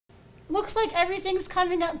looks like everything's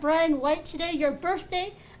coming up Brian White today. Your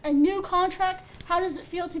birthday, a new contract. How does it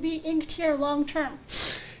feel to be inked here long term?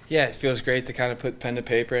 Yeah, it feels great to kind of put pen to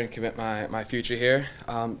paper and commit my future here.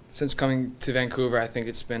 Since coming to Vancouver, I think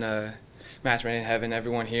it's been a match made in heaven.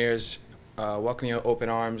 Everyone here is welcoming me with open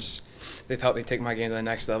arms. They've helped me take my game to the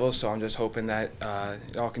next level, so I'm just hoping that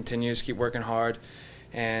it all continues, keep working hard,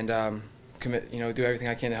 and commit, do everything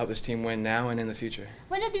I can to help this team win now and in the future.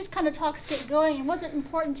 When did these kind of talks get going, and was it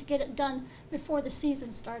important to get it done before the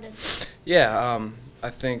season started? Yeah, I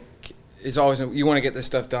think it's always you want to get this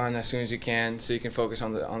stuff done as soon as you can, so you can focus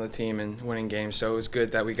on the team and winning games. So it was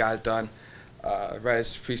good that we got it done right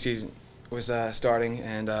as preseason was starting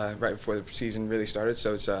and right before the season really started.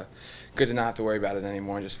 So it's good to not have to worry about it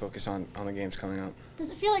anymore and just focus on the games coming up. Does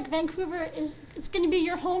it feel like Vancouver it's going to be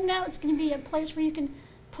your home now? It's going to be a place where you can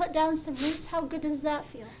put down some roots. How good does that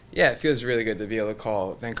feel? Yeah, it feels really good to be able to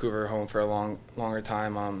call Vancouver home for a longer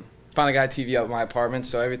time. Finally got a TV up in my apartment,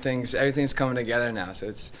 so everything's coming together now. So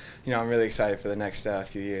it's I'm really excited for the next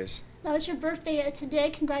few years. Now it's your birthday today.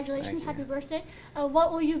 Congratulations, happy birthday!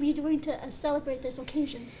 What will you be doing to celebrate this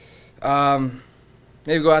occasion?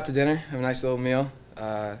 Maybe go out to dinner, have a nice little meal.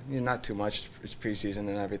 Not too much. It's preseason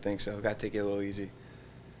and everything, so got to take it a little easy.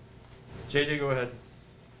 JJ, go ahead.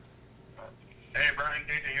 Hey, Brian,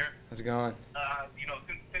 JJ here. How's it going?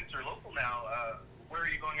 Since you're local now, where are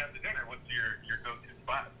you going out to dinner? What's your go-to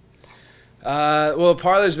spot? Well,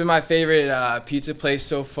 Parlor's been my favorite pizza place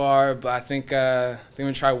so far, but I think I'm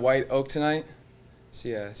gonna try White Oak tonight.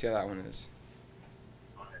 See how that one is.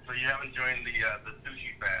 Okay, so you haven't joined the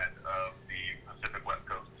sushi fad of the Pacific West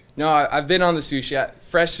Coast? No, I've been on the sushi.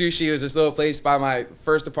 Fresh Sushi was this little place by my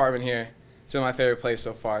first apartment here. It's been my favorite place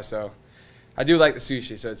so far. So I do like the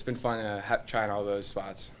sushi, so it's been fun trying all those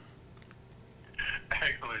spots.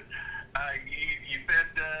 Excellent. You said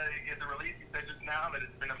in the release, you said just now that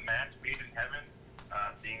it's been a match made in heaven,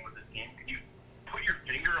 being with the team. Can you put your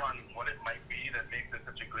finger on what it might be that makes it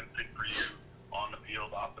such a good fit for you on the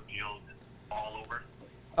field, off the field, all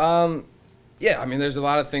over? Yeah, I mean, there's a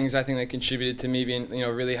lot of things I think that contributed to me being,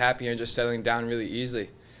 really happy and just settling down really easily.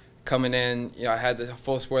 Coming in, I had the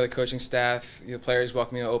full support of the coaching staff. The players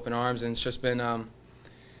welcomed me with open arms, and it's just been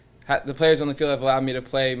the players on the field have allowed me to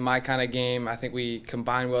play my kind of game. I think we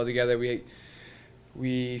combine well together.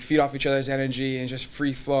 We feed off each other's energy and just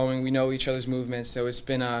free flowing. We know each other's movements, so it's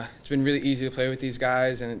been really easy to play with these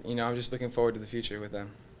guys, and I'm just looking forward to the future with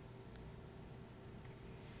them.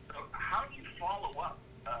 So how do you follow up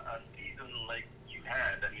a season like you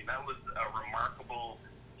had? I mean, that was a remarkable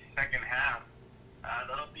second half.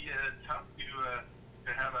 That'll be tough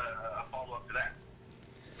to have a follow-up to that.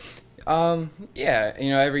 Yeah,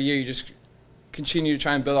 every year you just continue to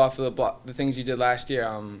try and build off of the things you did last year.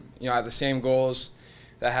 I have the same goals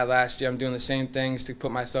that I had last year. I'm doing the same things to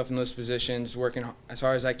put myself in those positions, working as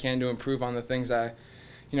hard as I can to improve on the things I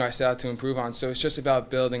set out to improve on. So it's just about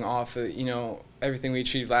building off of, everything we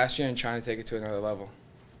achieved last year and trying to take it to another level.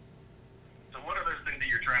 So what are those things that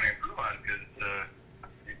you're trying to improve on? Because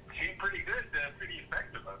it seemed pretty good, pretty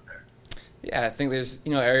effective out there. Yeah, I think there's,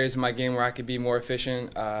 areas in my game where I could be more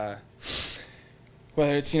efficient.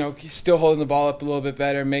 Whether it's, still holding the ball up a little bit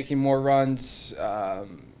better, making more runs,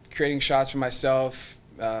 creating shots for myself,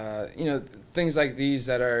 things like these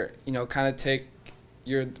that are, kind of take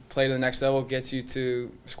your play to the next level, gets you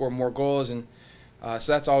to score more goals. And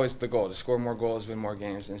so that's always the goal, to score more goals, win more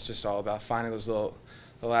games. And it's just all about finding those little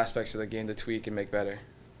aspects of the game to tweak and make better.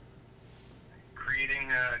 Creating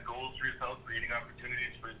goals for yourself, creating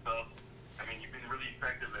opportunities for yourself. I mean, you've been really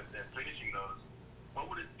effective at finishing those. What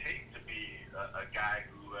would it take to be a guy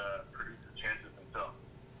who produces chances himself?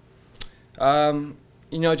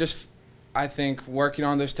 Just I think working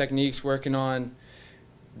on those techniques, working on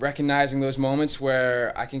recognizing those moments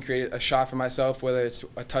where I can create a shot for myself, whether it's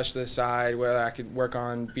a touch to the side, whether I could work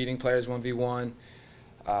on beating players 1v1,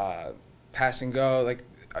 pass and go. Like,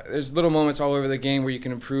 there's little moments all over the game where you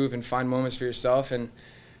can improve and find moments for yourself, and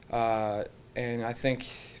I think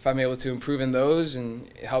if I'm able to improve in those, and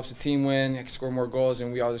it helps the team win, I can score more goals,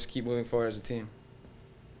 and we all just keep moving forward as a team.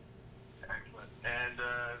 Excellent. And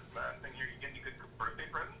last thing here, you getting a good birthday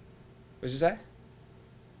present? What'd you say?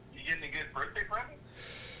 You getting a good birthday present?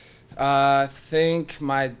 I think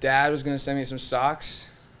my dad was going to send me some socks,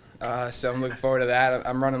 so I'm looking forward to that.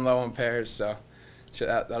 I'm running low on pairs, so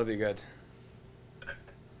that'll be good.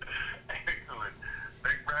 Excellent.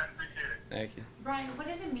 Thanks, Brian. Appreciate it. Thank you. Brian, what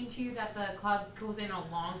does it mean to you that the club goes in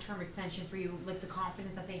a long-term extension for you, like the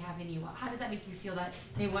confidence that they have in you? How does that make you feel that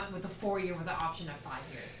they went with a 4-year with the option of 5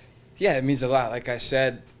 years? Yeah, it means a lot. Like I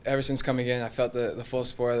said, ever since coming in, I felt the full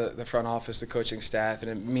support of the front office, the coaching staff, and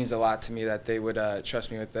it means a lot to me that they would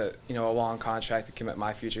trust me with a long contract to commit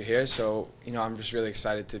my future here. So, I'm just really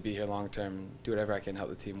excited to be here long term and do whatever I can to help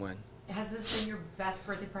the team win. Has this been your best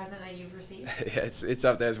birthday present that you've received? Yeah, it's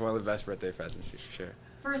up there as one of the best birthday presents for sure.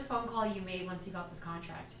 First phone call you made once you got this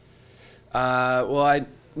contract? Well, I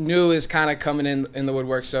knew it was kind of coming in the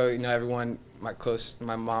woodwork. So, everyone, my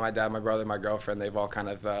mom, my dad, my brother, my girlfriend, they've all kind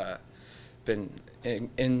of been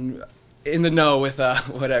in the know with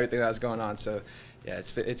what everything that was going on. So, yeah,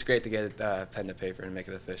 it's great to get pen to paper and make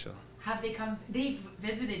it official. Have they come? They've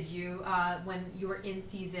visited you when you were in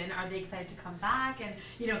season. Are they excited to come back and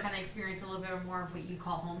kind of experience a little bit more of what you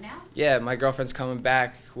call home now? Yeah, my girlfriend's coming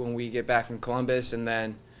back when we get back from Columbus, and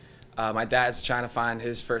then my dad's trying to find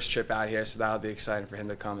his first trip out here, so that'll be exciting for him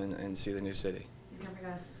to come and see the new city. He's gonna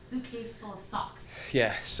bring us a suitcase full of socks.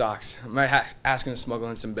 Yeah, socks. I might ask him to smuggle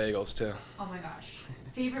in some bagels too. Oh my gosh!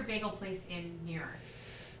 Favorite bagel place in New York?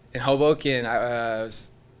 In Hoboken, it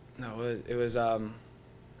was not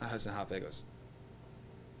Hudson Hot Bagels.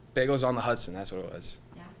 Bagels on the Hudson, that's what it was.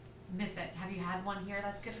 Yeah, miss it. Have you had one here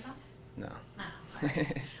that's good enough? No. No.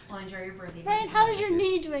 Well, enjoy your birthday. Brian, how's your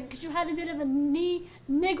knee doing? Because you had a bit of a knee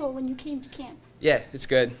niggle when you came to camp. Yeah, it's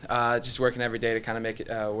good. Just working every day to kind of make it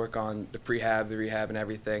work on the prehab, the rehab, and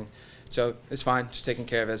everything. So it's fine. Just taking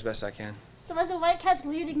care of it as best I can. So as a Whitecaps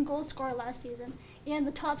leading goal scorer last season and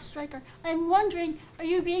the top striker, I'm wondering, are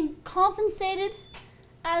you being compensated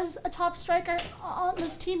as a top striker on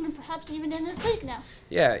this team and perhaps even in this league now?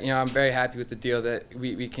 Yeah, I'm very happy with the deal that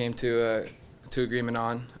we came to agreement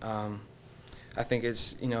on. I think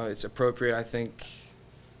it's appropriate. I think,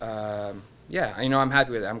 yeah, I'm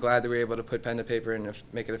happy with it. I'm glad that we were able to put pen to paper and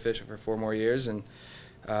make it official for 4 more years, and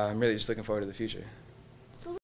I'm really just looking forward to the future.